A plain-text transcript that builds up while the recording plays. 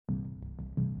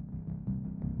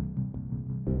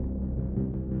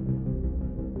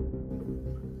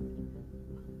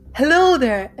Hello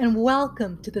there, and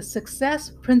welcome to the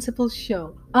Success Principles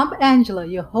Show. I'm Angela,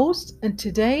 your host, and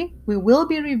today we will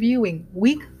be reviewing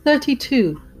week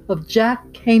 32 of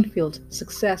Jack Canfield's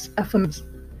Success Affirmations.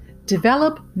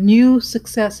 Develop new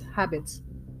success habits.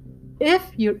 If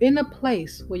you're in a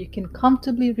place where you can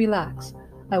comfortably relax,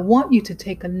 I want you to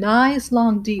take a nice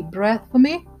long deep breath for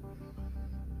me.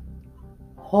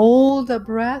 Hold the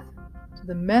breath to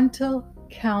the mental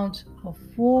count of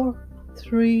 4,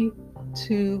 3,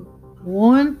 2,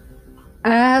 1.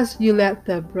 As you let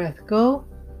the breath go,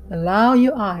 allow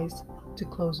your eyes to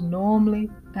close normally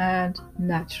and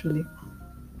naturally.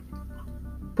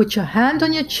 Put your hand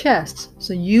on your chest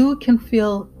so you can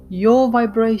feel your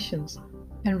vibrations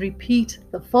and repeat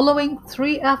the following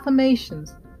 3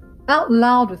 affirmations out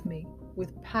loud with me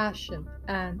with passion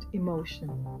and emotion.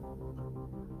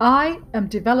 I am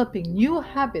developing new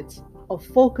habits of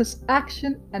focused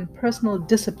action and personal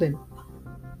discipline,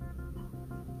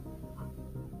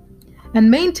 and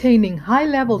maintaining high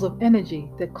levels of energy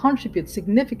that contribute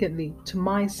significantly to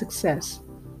my success.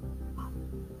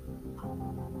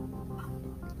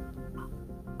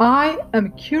 I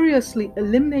am curiously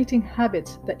eliminating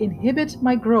habits that inhibit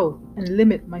my growth and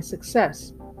limit my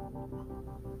success.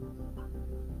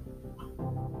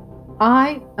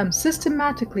 I am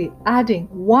systematically adding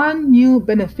one new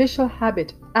beneficial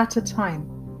habit at a time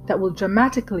that will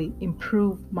dramatically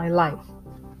improve my life.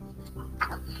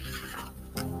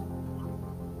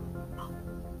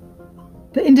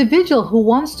 The individual who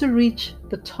wants to reach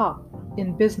the top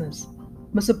in business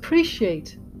must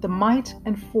appreciate the might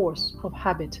and force of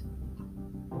habit.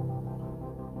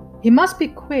 He must be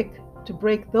quick to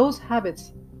break those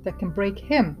habits that can break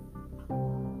him,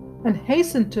 and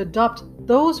hasten to adopt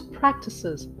those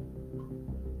practices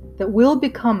that will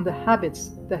become the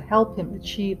habits that help him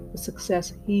achieve the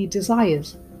success he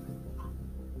desires.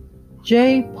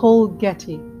 J. Paul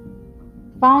Getty,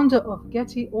 founder of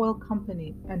Getty Oil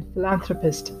Company and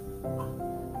philanthropist.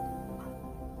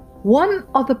 One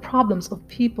of the problems of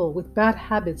people with bad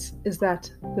habits is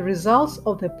that the results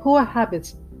of their poor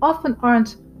habits often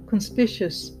aren't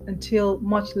conspicuous until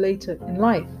much later in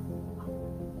life.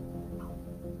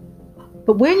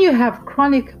 But when you have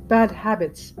chronic bad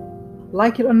habits,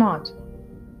 like it or not,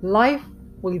 life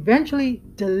will eventually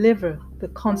deliver the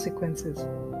consequences.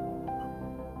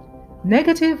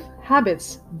 Negative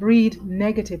habits breed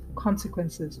negative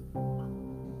consequences.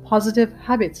 Positive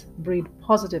habits breed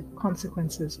positive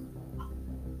consequences.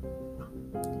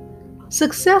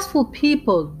 Successful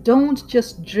people don't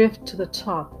just drift to the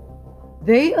top.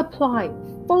 They apply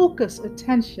focused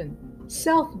attention,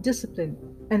 self-discipline,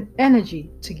 and energy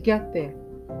to get there.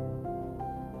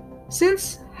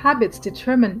 Since habits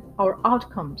determine our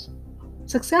outcomes,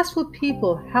 successful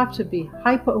people have to be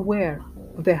hyper-aware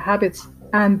of their habits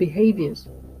and behaviors.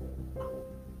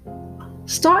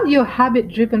 Start your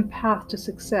habit-driven path to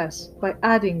success by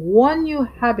adding one new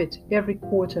habit every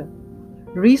quarter.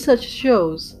 Research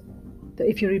shows that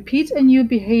if you repeat a new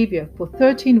behavior for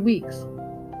 13 weeks,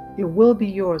 it will be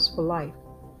yours for life.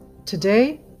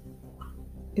 Today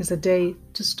is a day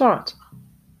to start.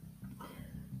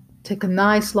 Take a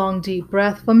nice long deep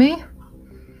breath for me.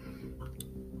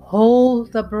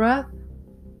 Hold the breath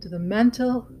to the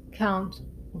mental count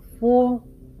of 4,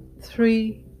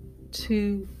 3,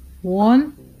 2,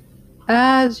 1.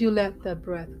 As you let that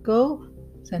breath go,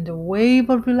 send a wave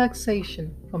of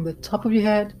relaxation from the top of your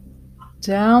head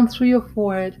down through your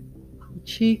forehead, your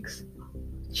cheeks,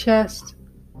 chest,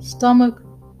 stomach,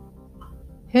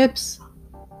 hips,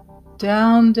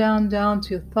 down to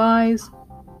your thighs,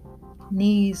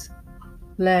 knees,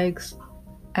 legs,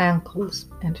 ankles,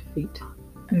 and feet.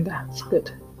 And that's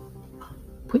good.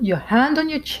 Put your hand on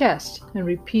your chest and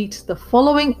repeat the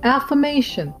following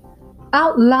affirmation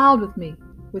out loud with me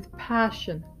with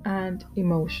passion and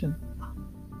emotion.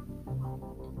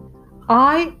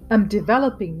 I am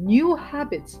developing new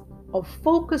habits of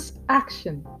focused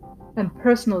action and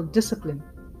personal discipline,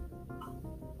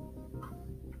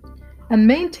 and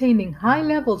maintaining high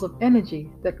levels of energy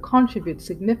that contribute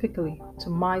significantly to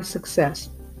my success.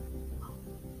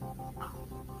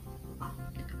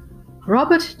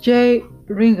 Robert J.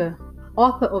 Ringer,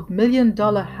 author of Million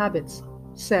Dollar Habits,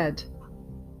 said,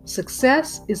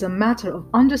 "Success is a matter of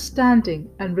understanding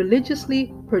and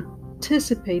religiously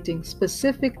participating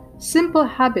specific, simple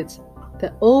habits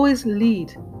that always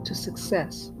lead to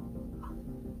success."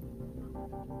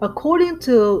 According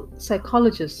to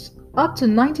psychologists, up to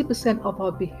 90% of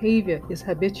our behavior is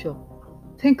habitual.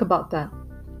 Think about that.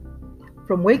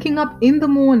 From waking up in the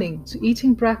morning to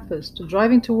eating breakfast, to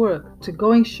driving to work, to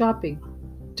going shopping,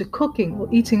 to cooking or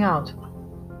eating out,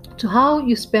 to how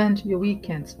you spend your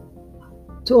weekends,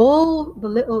 to all the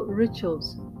little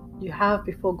rituals you have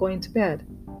before going to bed.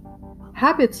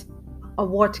 Habits are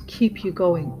what keep you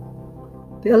going.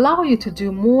 They allow you to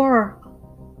do more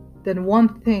than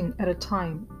one thing at a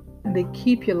time, and they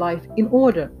keep your life in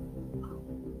order.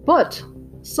 But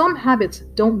some habits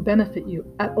don't benefit you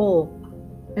at all,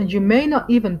 and you may not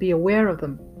even be aware of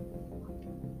them.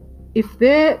 If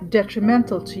they're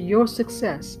detrimental to your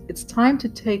success, it's time to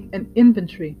take an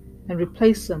inventory and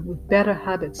replace them with better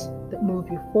habits that move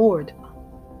you forward.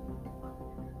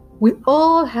 We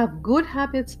all have good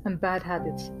habits and bad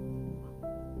habits,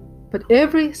 but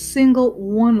every single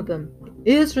one of them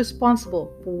is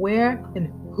responsible for where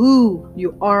and who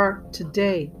you are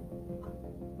today.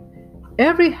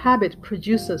 Every habit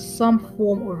produces some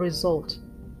form of result.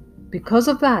 Because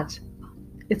of that,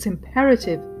 it's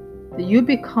imperative that you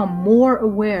become more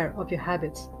aware of your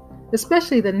habits,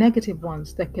 especially the negative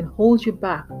ones that can hold you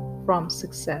back from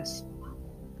success.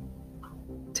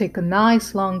 Take a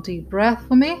nice long deep breath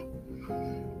for me.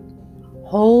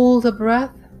 Hold the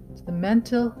breath to the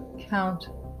mental count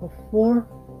of 4,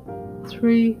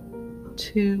 3,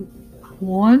 2,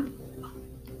 1.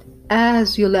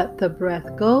 As you let the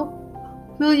breath go,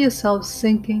 feel yourself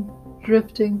sinking,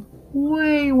 drifting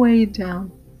way, way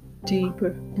down, deeper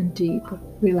and deeper,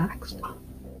 relaxed.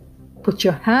 Put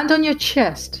your hand on your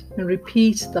chest and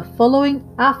repeat the following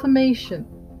affirmation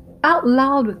out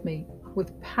loud with me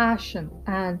with passion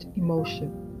and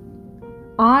emotion.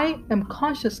 I am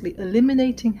consciously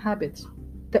eliminating habits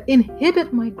that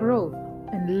inhibit my growth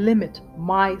and limit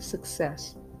my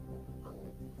success.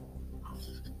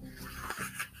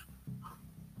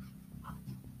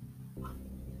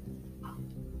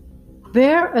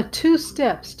 There are 2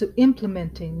 steps to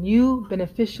implementing new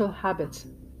beneficial habits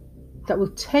that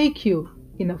will take you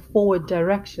in a forward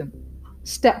direction.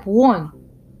 Step 1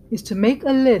 is to make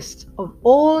a list of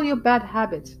all your bad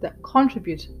habits that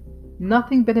contribute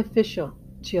nothing beneficial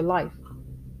to your life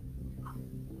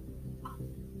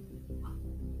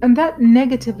and that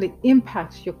negatively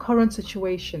impacts your current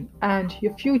situation and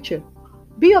your future.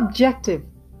 Be objective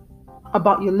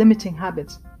about your limiting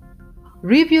habits.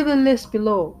 Review the list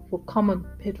below for common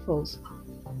pitfalls.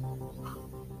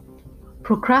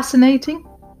 Procrastinating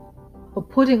or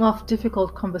putting off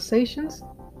difficult conversations.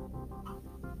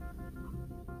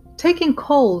 Taking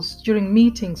calls during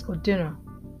meetings or dinner.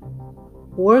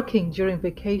 Working during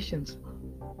vacations.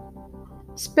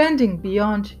 Spending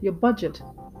beyond your budget.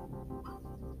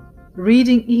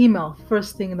 Reading email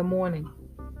first thing in the morning.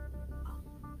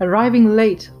 Arriving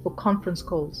late for conference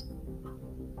calls.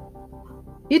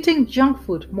 Eating junk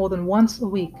food more than once a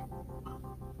week.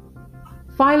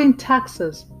 Filing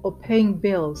taxes or paying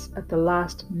bills at the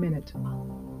last minute.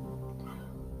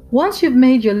 Once you've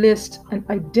made your list and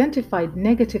identified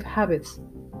negative habits,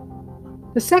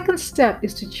 the second step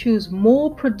is to choose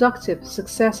more productive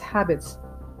success habits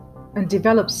and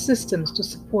develop systems to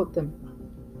support them.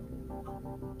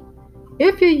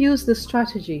 If you use this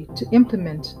strategy to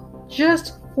implement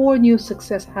just 4 new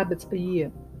success habits a year,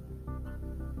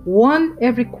 1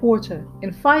 every quarter,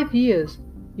 in 5 years,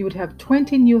 you would have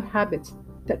 20 new habits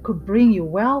that could bring you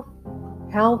wealth,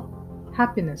 health,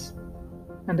 happiness,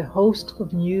 and a host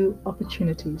of new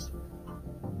opportunities.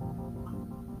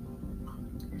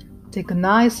 Take a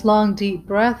nice long deep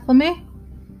breath for me.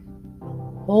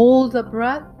 Hold the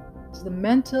breath to the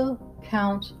mental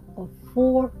count of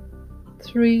 4,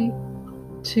 3,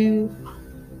 2,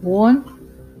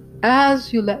 1.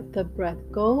 As you let the breath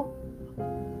go,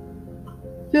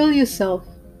 feel yourself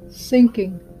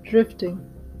sinking, drifting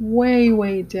way,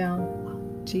 way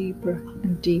down, deeper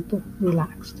and deeper,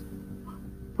 relaxed.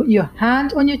 Put your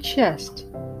hand on your chest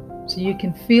so you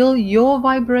can feel your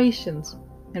vibrations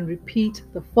and repeat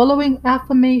the following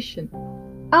affirmation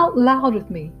out loud with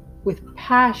me with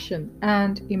passion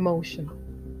and emotion.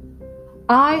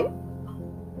 I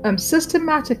am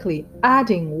systematically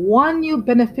adding 1 new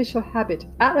beneficial habit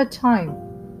at a time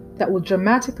that will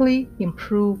dramatically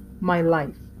improve my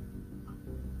life.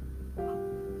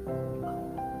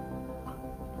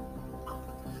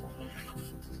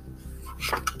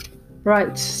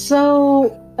 Right,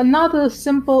 so another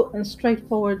simple and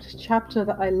straightforward chapter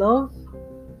that I love,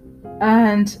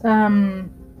 and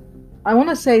I want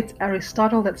to say it's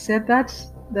Aristotle that said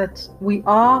that we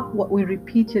are what we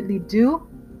repeatedly do.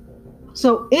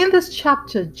 So in this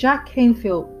chapter, Jack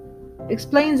Canfield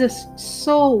explains this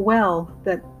so well,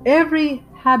 that every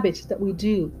habit that we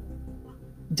do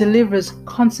delivers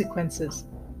consequences.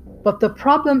 But the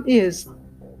problem is,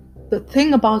 the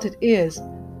thing about it is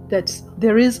that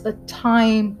there is a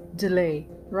time delay,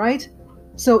 right?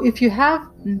 So if you have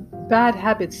bad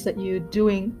habits that you're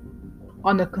doing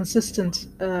on a consistent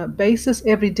basis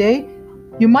every day,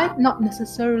 You might not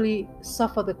necessarily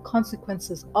suffer the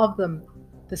consequences of them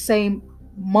the same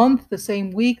month, the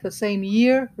same week, the same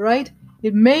year, right?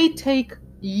 It may take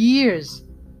years,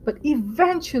 but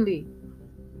eventually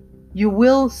you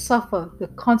will suffer the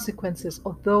consequences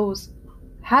of those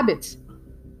habits.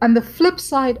 And the flip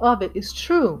side of it is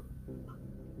true.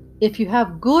 If you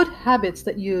have good habits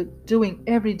that you're doing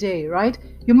every day, right?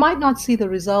 You might not see the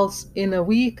results in a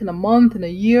week, in a month, in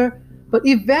a year, but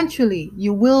eventually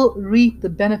you will reap the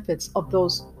benefits of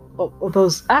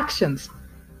those actions.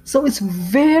 So it's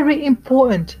very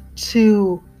important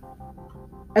to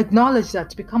acknowledge that,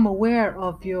 to become aware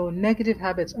of your negative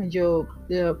habits and your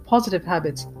positive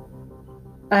habits.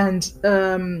 And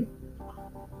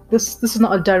this is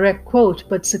not a direct quote,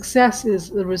 but success is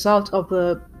the result of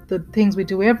the things we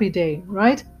do every day,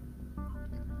 right?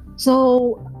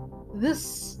 So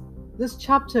this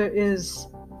chapter is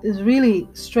really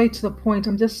straight to the point.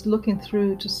 I'm just looking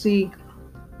through to see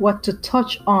what to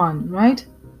touch on, right?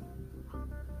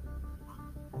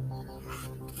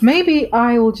 Maybe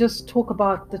I will just talk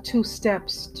about the 2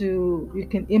 steps you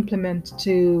can implement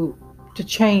to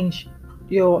change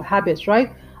your habits,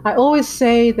 right? I always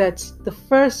say that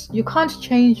you can't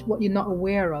change what you're not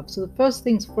aware of. So the first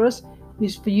things first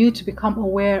is for you to become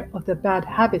aware of the bad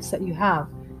habits that you have.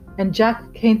 And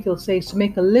Jack Canfield says to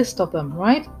make a list of them,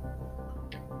 right?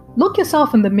 Look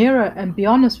yourself in the mirror and be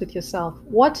honest with yourself.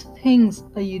 What things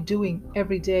are you doing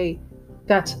every day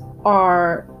that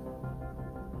are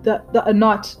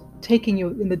not taking you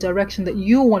in the direction that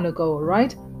you want to go,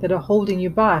 right? That are holding you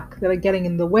back, that are getting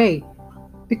in the way.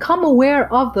 Become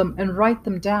aware of them and write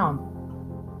them down.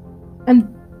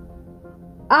 And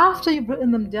after you've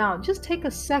written them down, just take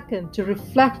a second to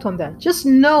reflect on that. Just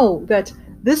know that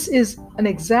this is an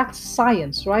exact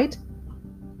science, right?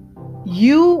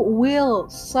 You will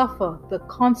suffer the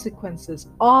consequences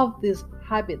of these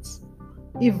habits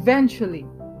eventually.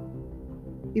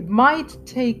 It might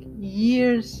take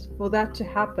years for that to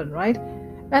happen, right?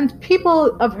 And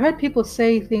I've heard people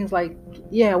say things like,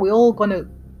 yeah, we're all gonna,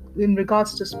 in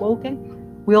regards to smoking,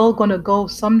 we're all gonna go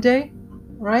someday,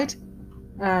 right?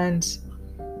 And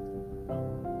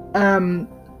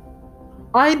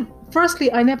I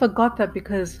never got that,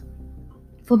 because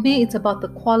for me, it's about the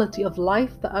quality of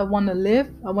life that I want to live.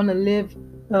 I want to live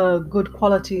a good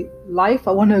quality life.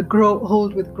 I want to grow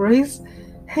old with grace.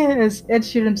 As Ed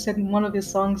Sheeran said in one of his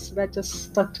songs that just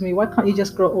stuck to me, why can't you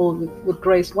just grow old with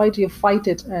grace? Why do you fight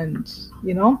it? And,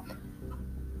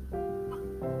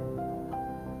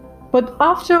 But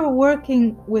after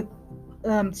working with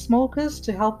smokers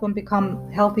to help them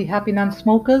become healthy, happy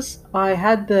non-smokers, I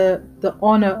had the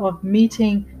honor of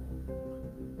meeting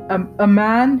a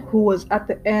man who was at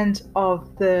the end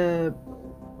of the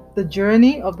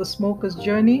journey, of the smoker's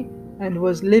journey, and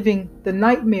was living the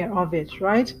nightmare of it,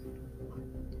 right?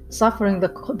 Suffering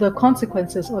the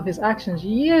consequences of his actions,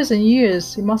 years and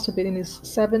years. He must have been in his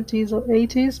 70s or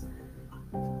 80s.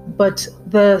 But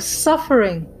the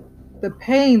suffering, the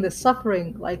pain, the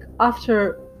suffering, like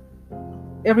after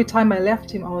every time I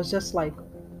left him, I was just like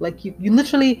you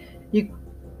literally, you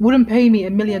wouldn't pay me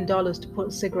 $1 million to put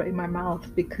a cigarette in my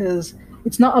mouth, because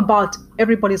it's not about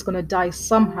everybody's going to die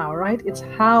somehow, right? It's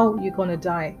how you're going to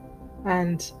die.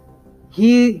 And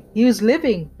he was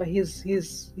living, but he's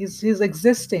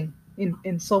existing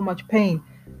in so much pain.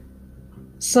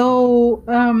 So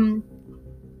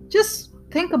just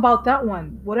think about that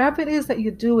one. Whatever it is that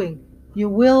you're doing, you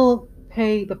will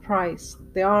pay the price.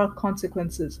 There are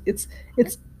consequences. It's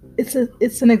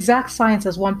an exact science,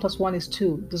 as 1 + 1 is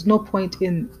 2. There's no point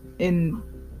in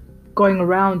going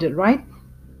around it, right?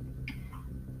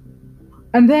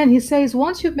 And then he says,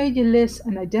 once you've made your list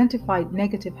and identified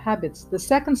negative habits, the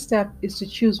second step is to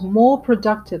choose more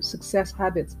productive success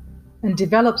habits and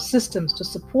develop systems to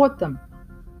support them.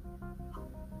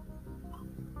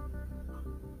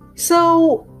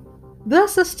 So the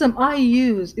system I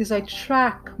use is I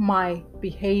track my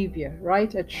behavior,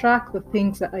 right? I track the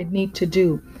things that I need to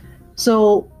do.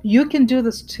 So you can do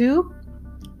this too.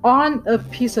 On a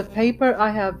piece of paper, I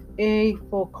have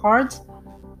A4 cards.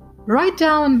 Write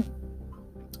down,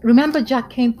 remember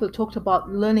Jack Canfield talked about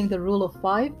learning the rule of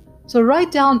 5? So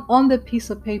write down on the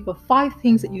piece of paper 5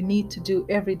 things that you need to do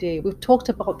every day. We've talked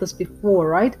about this before,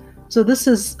 right? So this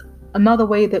is another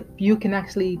way that you can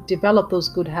actually develop those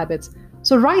good habits.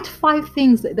 So write 5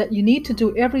 things that you need to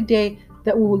do every day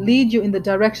that will lead you in the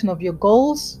direction of your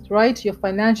goals, right? Your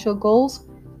financial goals.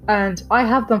 And I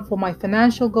have them for my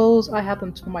financial goals. I have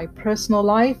them for my personal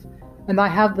life. And I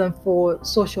have them for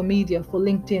social media, for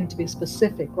LinkedIn to be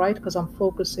specific, right? Because I'm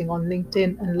focusing on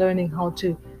LinkedIn and learning how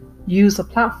to use the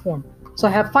platform. So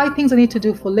I have 5 things I need to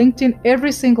do for LinkedIn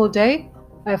every single day.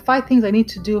 I have 5 things I need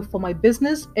to do for my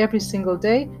business every single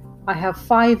day. I have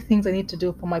 5 things I need to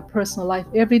do for my personal life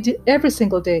every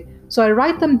single day. So I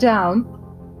write them down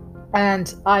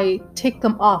and I take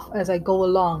them off as I go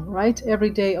along, right? Every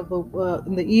day of the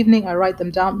in the evening, I write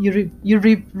them down. You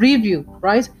review,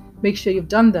 right? Make sure you've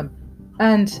done them.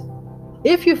 And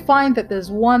if you find that there's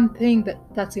one thing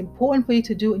that's important for you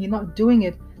to do and you're not doing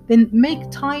it, then make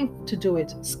time to do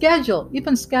it.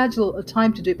 Even schedule a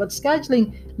time to do it. But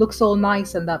scheduling looks all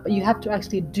nice and that, but you have to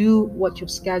actually do what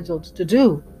you've scheduled to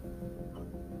do.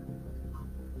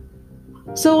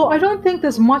 So I don't think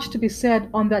there's much to be said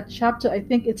on that chapter. I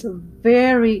think it's a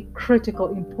very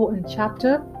critical, important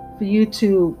chapter for you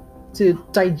to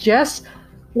digest.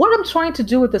 What I'm trying to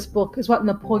do with this book is what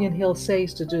Napoleon Hill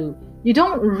says to do. You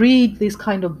don't read these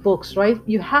kind of books, right?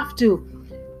 You have to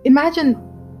imagine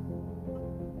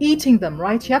eating them,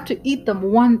 right? You have to eat them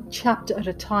one chapter at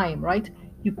a time, right?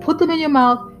 You put them in your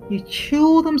mouth, you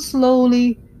chew them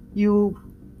slowly, you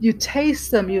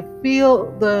taste them, you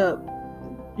feel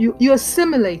you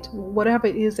assimilate whatever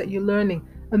it is that you're learning,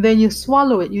 and then you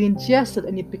swallow it, you ingest it,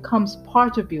 and it becomes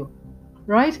part of you,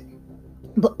 right?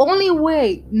 The only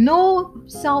way, no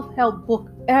self-help book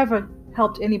ever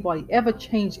helped anybody, ever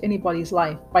changed anybody's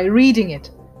life by reading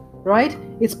it, right?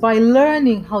 It's by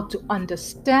learning how to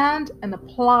understand and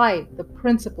apply the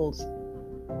principles.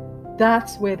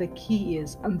 That's where the key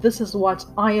is, and this is what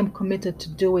I am committed to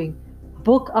doing,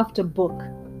 book after book,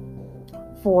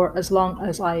 for as long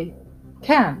as I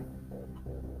can.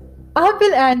 I've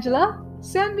been Angela.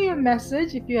 Send me a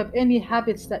message if you have any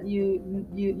habits that you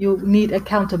need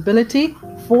accountability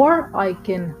for. I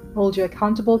can hold you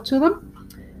accountable to them.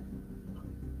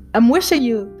 I'm wishing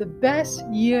you the best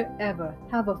year ever.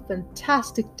 Have a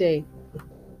fantastic day.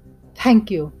 Thank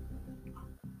you.